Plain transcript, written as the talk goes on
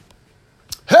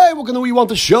Welcome to We Want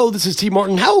the Show. This is T.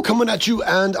 Martin Howell coming at you,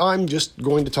 and I'm just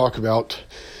going to talk about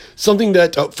something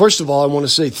that, first of all, I want to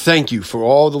say thank you for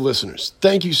all the listeners.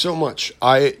 Thank you so much.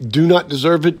 I do not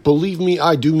deserve it. Believe me,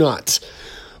 I do not.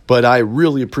 But I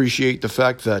really appreciate the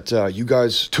fact that you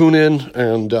guys tune in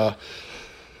and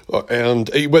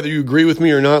whether you agree with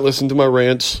me or not, listen to my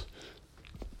rants,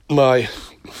 my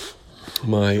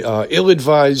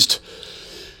ill-advised,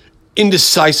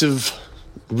 indecisive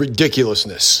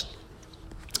ridiculousness.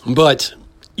 But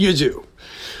you do.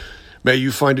 May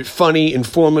you find it funny,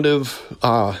 informative,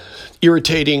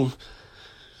 irritating,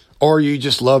 or you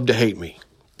just love to hate me.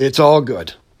 It's all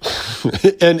good.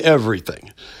 And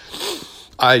everything.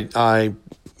 I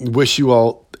wish you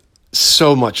all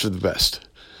so much for the best.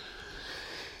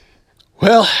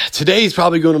 Well, today's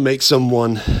probably going to make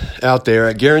someone out there,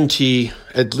 I guarantee,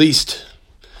 at least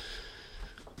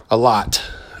a lot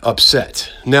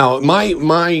upset. Now, I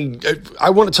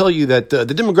want to tell you that the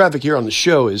demographic here on the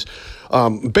show is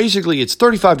basically it's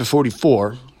 35 to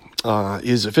 44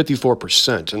 is a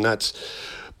 54%, and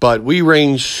but we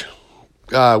range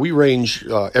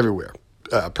everywhere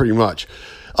pretty much.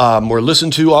 We're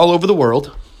listened to all over the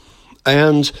world,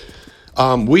 and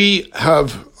we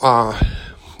have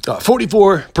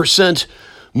 44%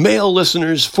 male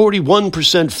listeners,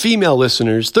 41% female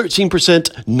listeners,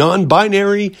 13%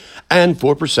 non-binary, and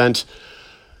 4%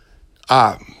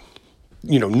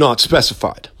 not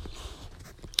specified.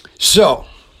 So,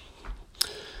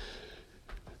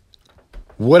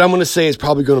 what I'm going to say is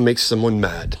probably going to make someone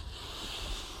mad.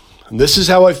 And this is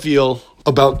how I feel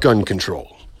about gun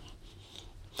control.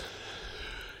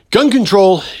 Gun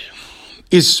control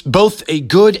is both a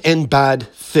good and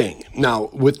bad thing. Now,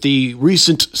 with the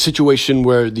recent situation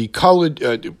where the college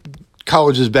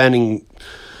is being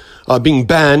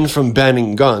banned from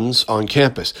banning guns on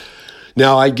campus.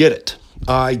 Now, I get it.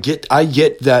 I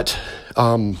get that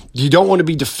you don't want to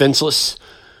be defenseless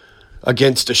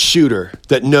against a shooter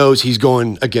that knows he's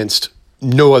going against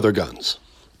no other guns.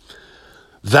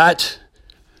 That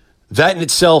in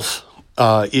itself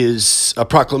is a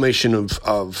proclamation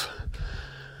of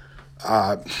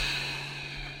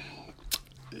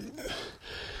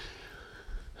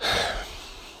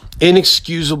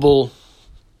inexcusable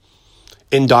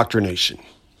indoctrination.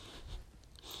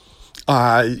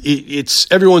 It's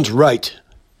everyone's right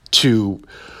to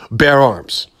bear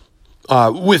arms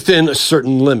within a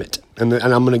certain limit, and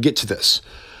I'm going to get to this,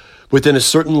 within a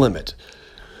certain limit.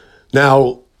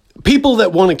 Now, people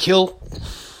that want to kill,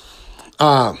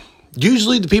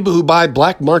 usually the people who buy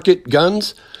black market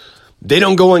guns, they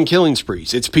don't go on killing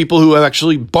sprees. It's people who have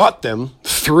actually bought them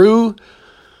through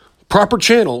proper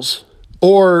channels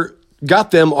or got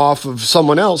them off of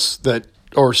someone else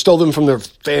or stole them from their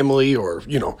family or,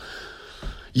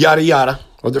 yada, yada,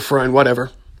 or their friend,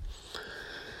 whatever.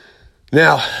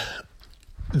 Now,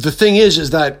 the thing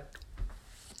is that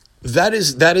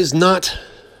is not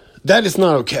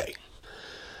okay.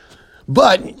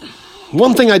 But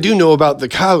one thing I do know about the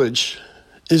college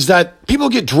is that people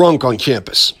get drunk on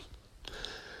campus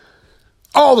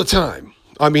all the time.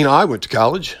 I mean, I went to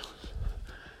college.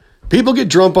 People get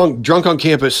drunk on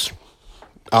campus.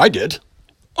 I did.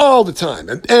 All the time.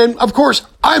 And of course,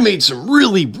 I made some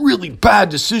really, really bad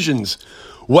decisions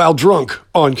while drunk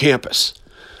on campus.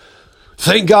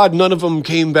 Thank God none of them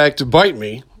came back to bite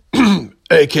me,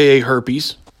 aka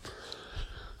herpes.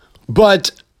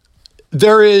 But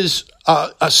there is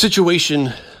a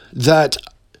situation that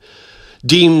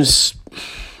deems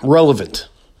relevant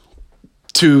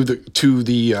to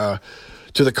the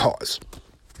cause.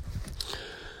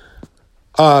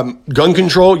 Gun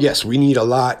control, yes, we need a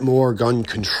lot more gun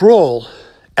control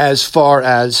as far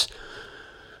as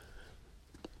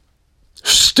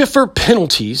stiffer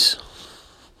penalties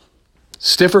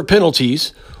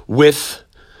with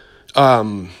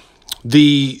the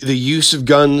use of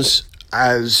guns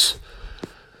as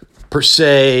per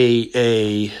se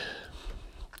a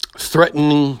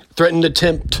threatened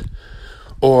attempt,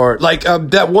 or like the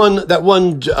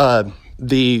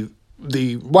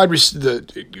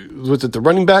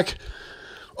running back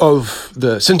of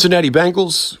the Cincinnati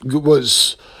Bengals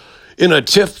was in a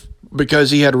tiff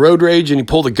because he had road rage and he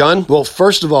pulled a gun. Well,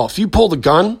 first of all, if you pull the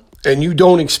gun and you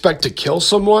don't expect to kill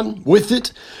someone with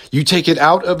it, you take it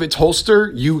out of its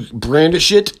holster, you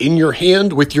brandish it in your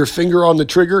hand with your finger on the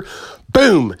trigger,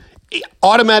 boom,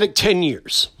 automatic 10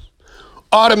 years.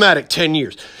 Automatic 10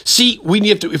 years. See,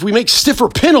 if we make stiffer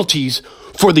penalties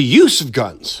for the use of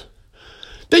guns,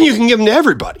 then you can give them to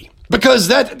everybody. Because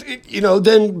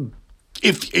then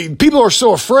if people are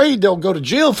so afraid they'll go to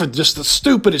jail for just the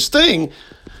stupidest thing,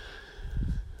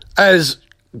 as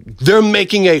they're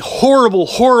making a horrible,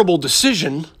 horrible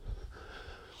decision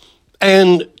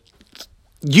and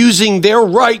using their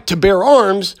right to bear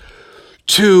arms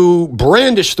to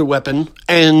brandish the weapon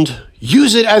and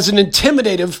use it as an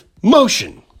intimidative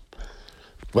motion.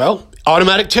 Well,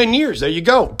 automatic 10 years. There you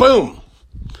go. Boom.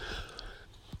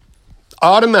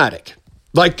 Automatic.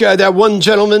 Like that one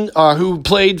gentleman who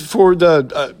played for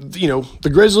the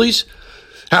Grizzlies,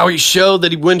 how he showed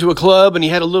that he went to a club and he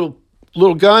had a little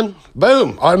gun.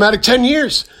 Boom. Automatic 10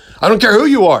 years. I don't care who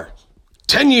you are.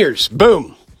 10 years.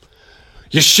 Boom.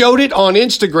 You showed it on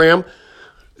Instagram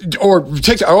or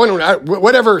TikTok, or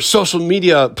whatever social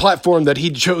media platform that he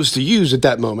chose to use at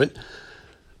that moment.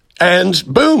 And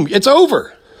boom, it's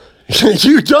over.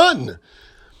 You're done.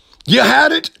 You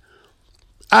had it.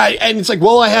 And it's like,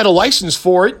 well, I had a license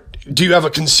for it. Do you have a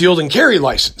concealed and carry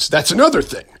license? That's another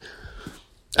thing.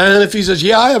 And if he says,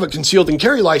 yeah, I have a concealed and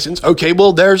carry license. Okay,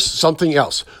 well, there's something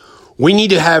else. We need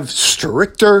to have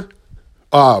stricter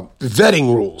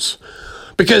vetting rules.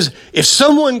 Because if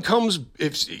someone comes,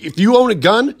 if you own a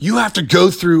gun, you have to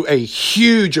go through a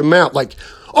huge amount, like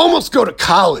almost go to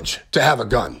college to have a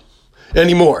gun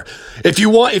anymore. If you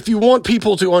want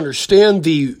people to understand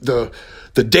the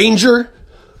danger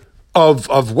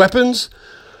of weapons,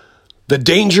 the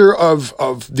danger of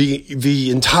the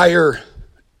entire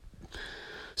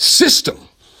system,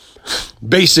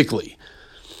 basically.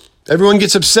 Everyone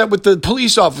gets upset with the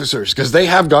police officers because they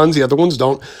have guns, the other ones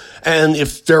don't. And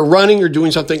if they're running or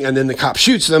doing something and then the cop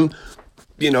shoots them,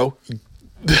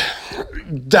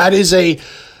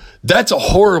 that's a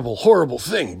horrible, horrible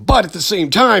thing. But at the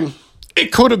same time,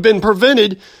 it could have been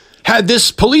prevented had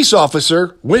this police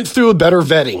officer went through a better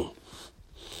vetting.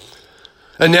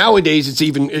 And nowadays, it's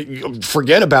even,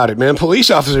 forget about it, man.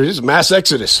 Police officers, it's a mass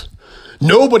exodus.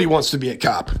 Nobody wants to be a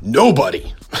cop.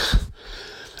 Nobody.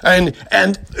 And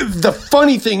the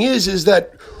funny thing is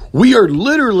that we are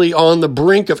literally on the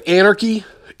brink of anarchy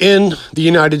in the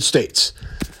United States,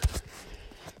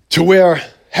 to where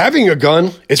having a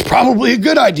gun is probably a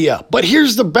good idea. But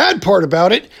here's the bad part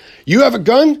about it. You have a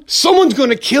gun, someone's going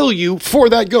to kill you for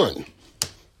that gun.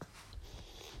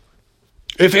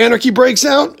 If anarchy breaks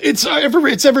out, it's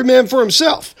every man for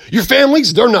himself. Your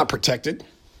families, they're not protected.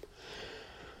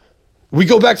 We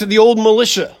go back to the old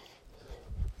militia.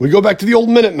 We go back to the old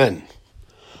Minutemen,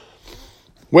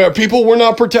 where people were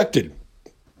not protected.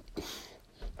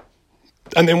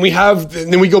 And then we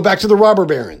go back to the robber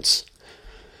barons.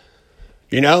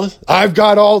 I've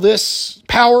got all this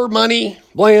power, money,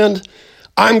 land.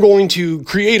 I'm going to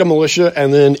create a militia,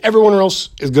 and then everyone else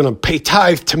is going to pay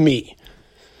tithe to me.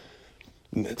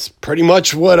 And that's pretty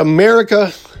much what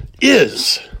America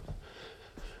is.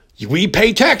 We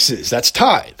pay taxes. That's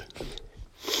tithe.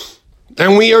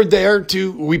 And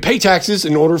we pay taxes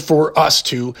in order for us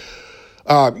to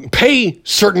pay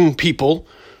certain people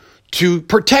to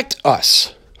protect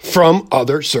us from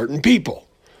other certain people.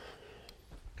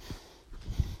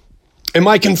 Am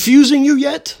I confusing you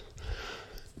yet?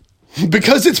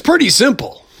 Because it's pretty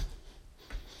simple.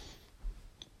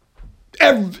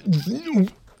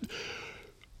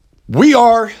 We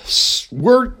are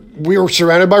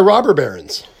surrounded by robber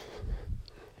barons.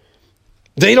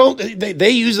 They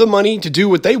use the money to do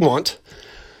what they want.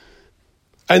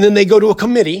 And then they go to a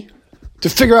committee to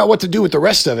figure out what to do with the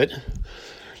rest of it.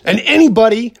 And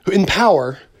anybody in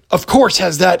power, of course,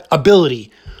 has that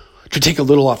ability to take a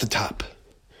little off the top.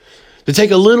 To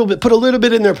take a little bit, put a little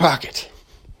bit in their pocket.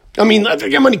 I mean, I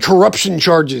think how many corruption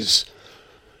charges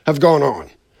have gone on.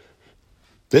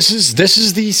 This is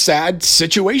the sad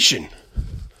situation.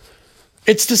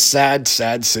 It's the sad,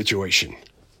 sad situation.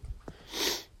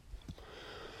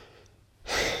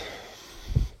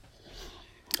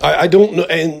 I don't know,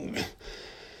 and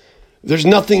there's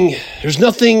nothing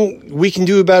we can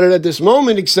do about it at this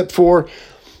moment except for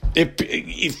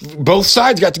if both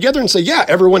sides got together and say, yeah,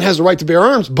 everyone has the right to bear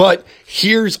arms, but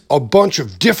here's a bunch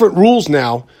of different rules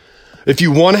now. If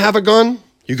you want to have a gun,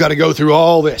 you got to go through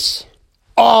all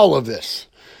of this.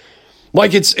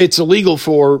 Like it's illegal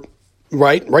for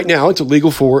right now. It's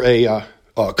illegal for a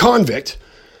convict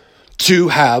to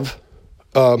have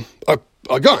a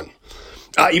gun.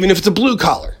 Even if it's a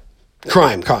blue-collar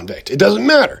crime convict. It doesn't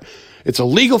matter. It's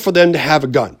illegal for them to have a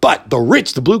gun. But the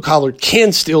rich, the blue-collar,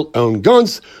 can still own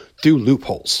guns through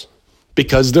loopholes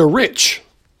because they're rich.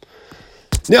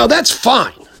 Now, that's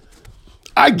fine.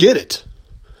 I get it.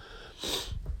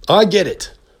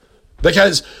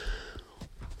 Because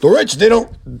the rich, they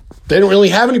don't really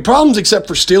have any problems except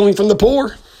for stealing from the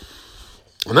poor.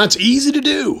 And that's easy to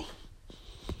do.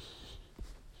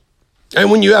 And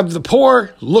when you have the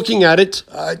poor looking at it,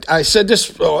 I said this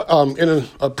in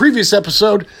a previous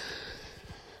episode,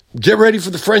 get ready for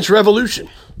the French Revolution.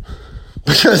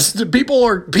 because the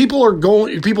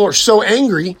people are so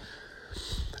angry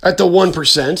at the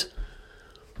 1%,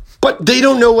 but they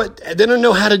don't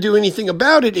know how to do anything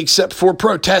about it except for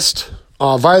protest,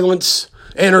 violence,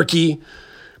 anarchy,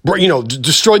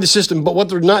 destroy the system. But what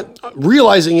they're not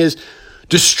realizing is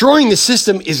destroying the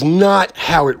system is not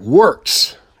how it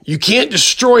works. You can't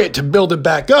destroy it to build it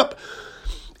back up.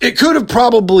 It could have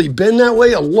probably been that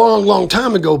way a long, long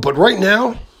time ago, but right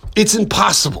now, it's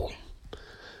impossible.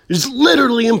 It's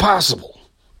literally impossible.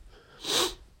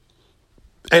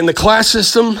 And the class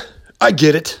system, I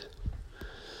get it.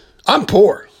 I'm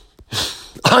poor.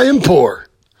 I am poor.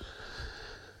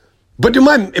 But am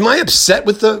I upset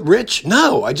with the rich?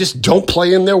 No, I just don't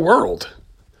play in their world.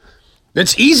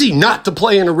 It's easy not to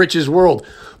play in a rich's world,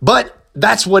 but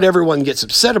that's what everyone gets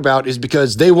upset about, is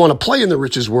because they want to play in the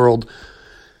rich's world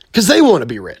because they want to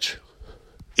be rich.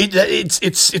 It's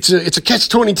a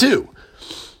catch-22.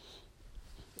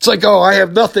 It's like, oh, I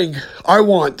have nothing, I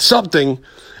want something,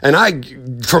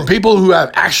 and from people who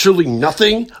have actually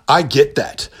nothing, I get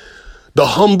that. The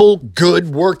humble,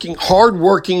 good working,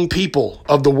 hard-working people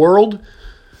of the world,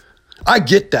 I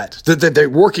get that they're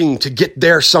working to get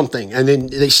their something, and then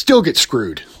they still get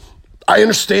screwed. I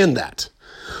understand that.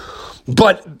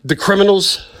 But the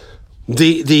criminals,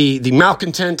 the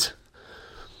malcontent,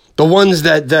 the ones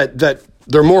that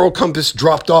their moral compass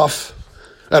dropped off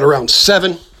at around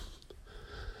 7,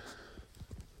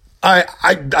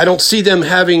 I don't see them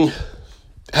having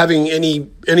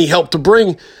any help to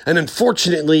bring, and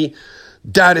unfortunately,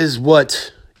 that is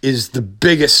what is the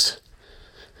biggest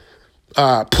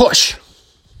push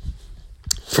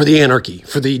for the anarchy,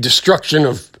 for the destruction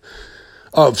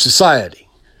of society,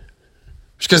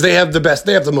 because they have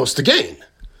the most to gain.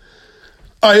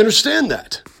 I understand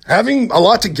that. Having a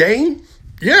lot to gain,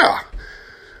 yeah,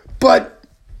 but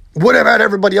what about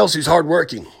everybody else who's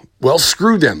hardworking? Well,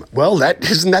 screw them. Well,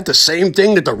 isn't that the same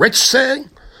thing that the rich say?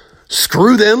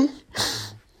 Screw them.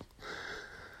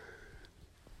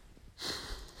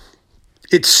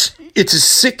 It's a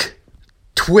sick,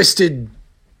 twisted,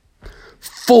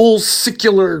 full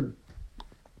secular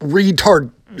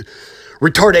retardation.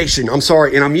 I'm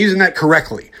sorry, and I'm using that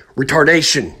correctly.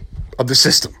 Retardation of the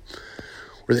system,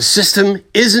 where the system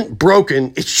isn't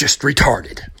broken; it's just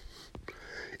retarded.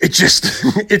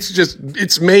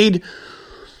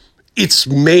 It's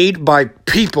made by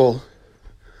people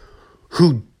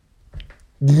who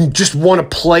just want to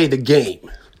play the game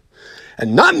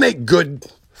and not make good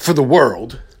for the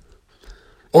world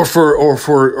or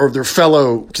for their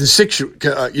fellow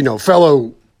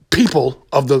fellow people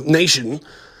of the nation,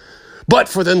 but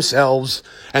for themselves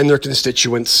and their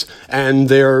constituents and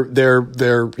their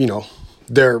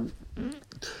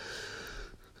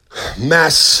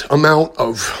mass amount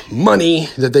of money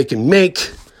that they can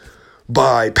make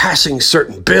by passing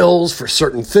certain bills for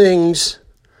certain things.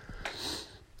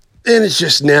 And it's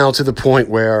just now to the point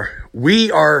where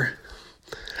we are,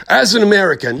 as an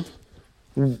American,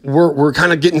 we're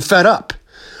kind of getting fed up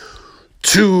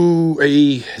to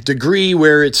a degree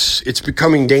where it's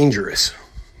becoming dangerous.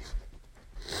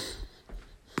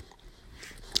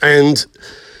 And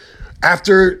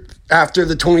after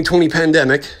the 2020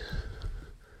 pandemic,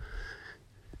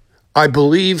 I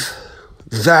believe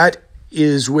that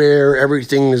is where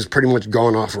everything has pretty much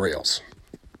gone off rails.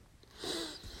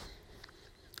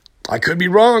 I could be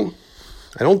wrong.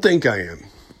 I don't think I am.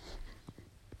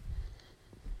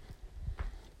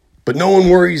 But no one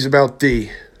worries about the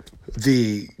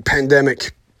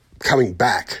pandemic coming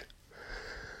back.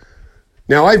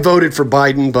 Now, I voted for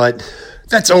Biden, but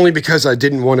that's only because I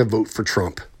didn't want to vote for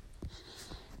Trump.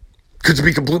 Because to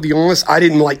be completely honest, I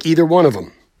didn't like either one of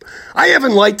them. I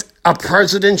haven't liked a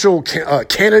presidential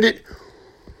candidate.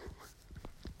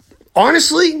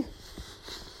 Honestly,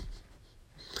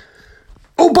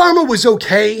 Obama was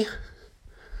okay,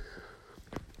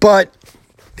 but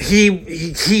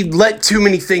he let too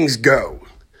many things go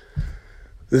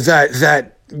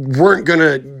that weren't going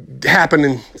to happen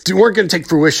and weren't going to take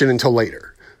fruition until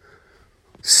later.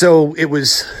 So it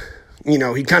was,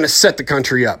 he kind of set the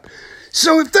country up.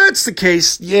 So if that's the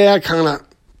case, yeah, I kind of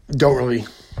don't really,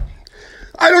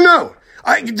 I don't know.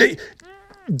 I'm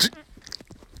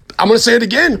going to say it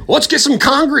again. Let's get some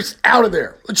Congress out of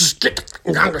there. Let's just get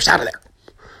Congress out of there.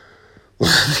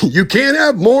 You can't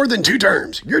have more than 2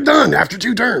 terms. You're done after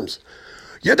 2 terms.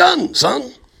 You're done,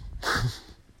 son.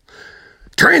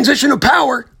 Transition of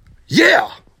power.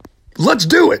 Yeah. Let's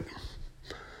do it.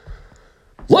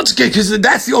 Because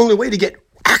that's the only way to get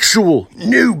actual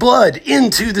new blood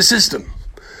into the system.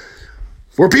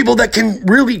 For people that can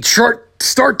really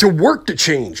start to work to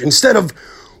change instead of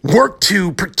work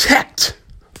to protect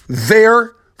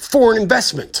their foreign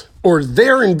investment or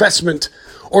their investment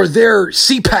or their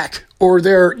CPAC or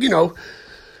their,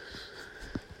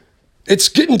 it's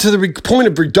getting to the point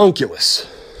of redunculous.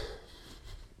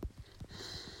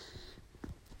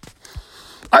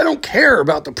 I don't care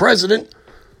about the president.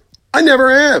 I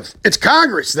never have. It's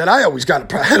Congress that I always had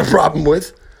a problem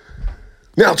with.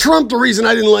 Now, Trump, the reason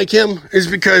I didn't like him is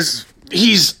because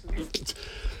he's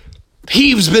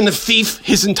been a thief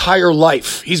his entire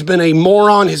life. He's been a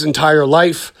moron his entire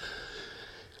life.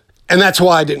 And that's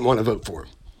why I didn't want to vote for him.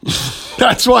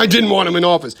 That's why I didn't want him in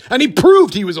office. And he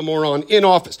proved he was a moron in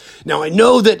office. Now, I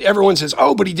know that everyone says,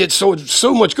 oh, but he did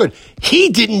so much good. He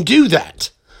didn't do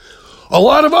that. A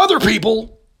lot of other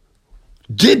people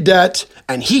did that,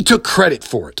 and he took credit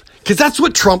for it. Because that's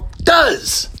what Trump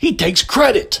does. He takes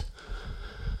credit.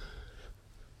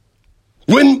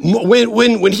 When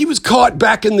he was caught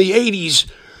back in the 80s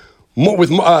with,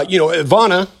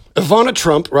 Ivana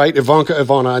Trump, right?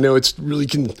 Ivana, I know it's really,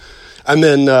 and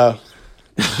then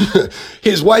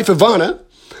his wife, Ivana,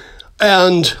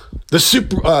 and the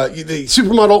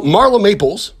supermodel, Marla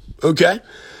Maples, okay?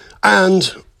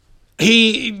 And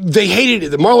they hated it.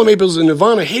 The Marla Maples and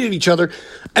Ivana hated each other.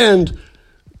 And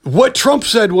what Trump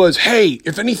said was, hey,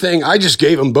 if anything, I just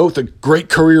gave them both a great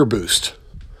career boost.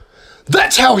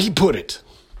 That's how he put it.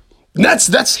 And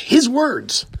that's his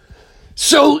words.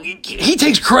 So he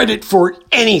takes credit for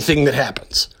anything that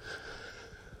happens.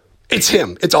 It's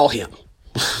him. It's all him.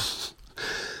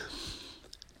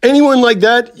 Anyone like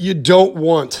that, you don't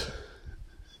want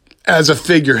as a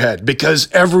figurehead because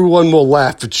everyone will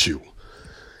laugh at you.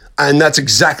 And that's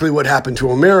exactly what happened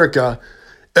to America.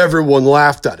 Everyone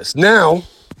laughed at us. Now,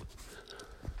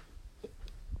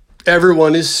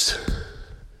 everyone is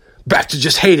back to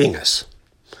just hating us.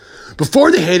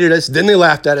 Before they hated us, then they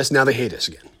laughed at us, now they hate us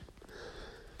again.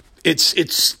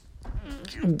 It's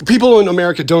people in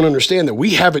America don't understand that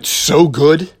we have it so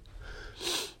good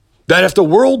that if the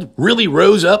world really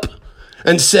rose up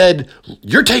and said,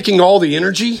 you're taking all the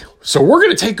energy, so we're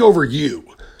going to take over you,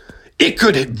 it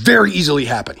could very easily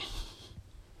happen.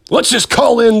 Let's just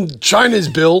call in China's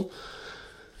bill,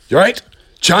 right?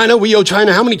 China, we owe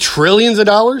China how many trillions of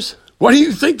dollars? Why do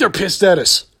you think they're pissed at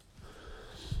us?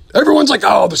 Everyone's like,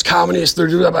 oh, this communist, they're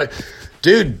doing that.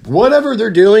 Dude, whatever they're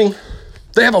doing,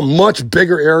 they have a much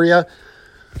bigger area.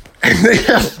 And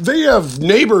they have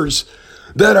neighbors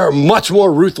that are much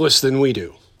more ruthless than we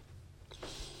do.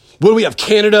 What do we have?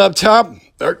 Canada up top?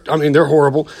 They're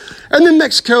horrible. And then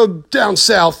Mexico down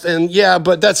south. And yeah,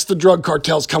 but that's the drug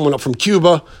cartels coming up from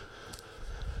Cuba.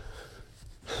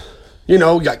 You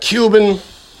got Cuban,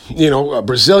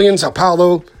 Brazilian, Sao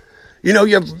Paulo. You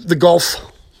have the Gulf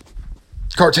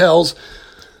cartels.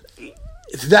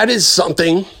 That is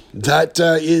something that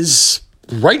is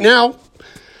right now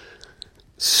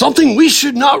something we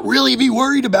should not really be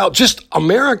worried about. Just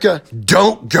America,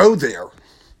 don't go there.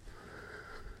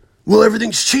 Well,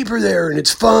 everything's cheaper there and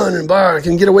it's fun and I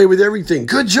can get away with everything.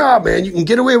 Good job, man. You can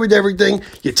get away with everything.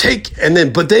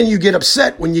 But then you get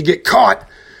upset when you get caught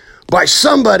by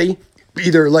somebody,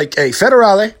 either like a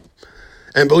federale,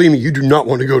 and believe me, you do not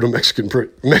want to go to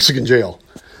Mexican jail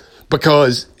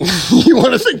because you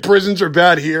want to think prisons are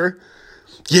bad here.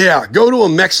 Yeah, go to a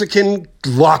Mexican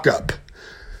lockup.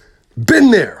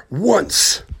 Been there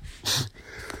once.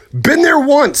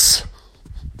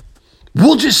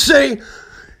 We'll just say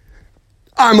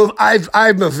I'm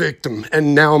a victim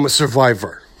and now I'm a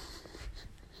survivor.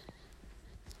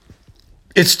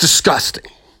 It's disgusting.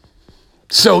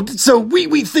 So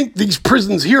we think these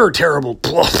prisons here are terrible.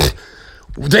 Please.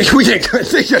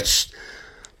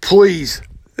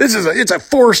 It's a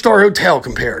 4-star hotel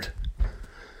compared.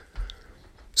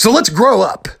 So let's grow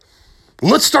up.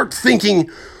 Let's start thinking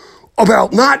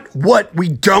about not what we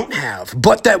don't have,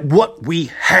 but that what we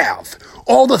have.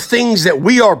 All the things that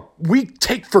we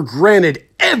take for granted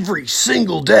every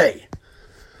single day.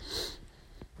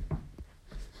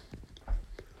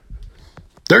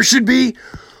 There should be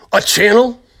a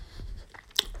channel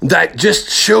that just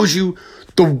shows you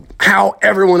how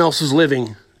everyone else is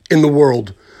living in the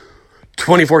world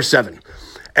 24/7.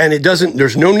 And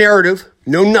there's no narrative,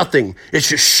 no nothing. It's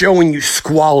just showing you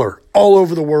squalor all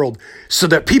over the world so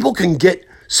that people can get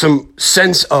some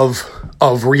sense of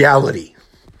reality.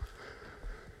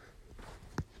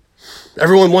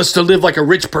 Everyone wants to live like a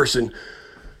rich person.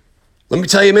 Let me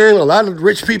tell you, man, a lot of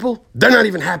rich people, they're not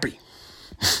even happy.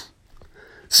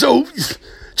 So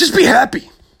just be happy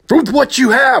with what you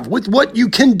have, with what you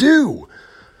can do.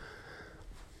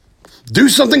 Do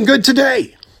something good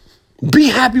today. Be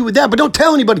happy with that, but don't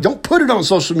tell anybody. Don't put it on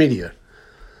social media.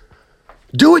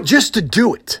 Do it just to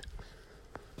do it.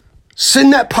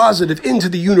 Send that positive into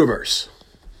the universe.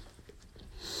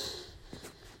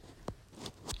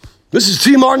 This is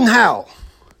T. Martin Howell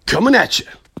coming at you,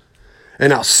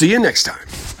 and I'll see you next time.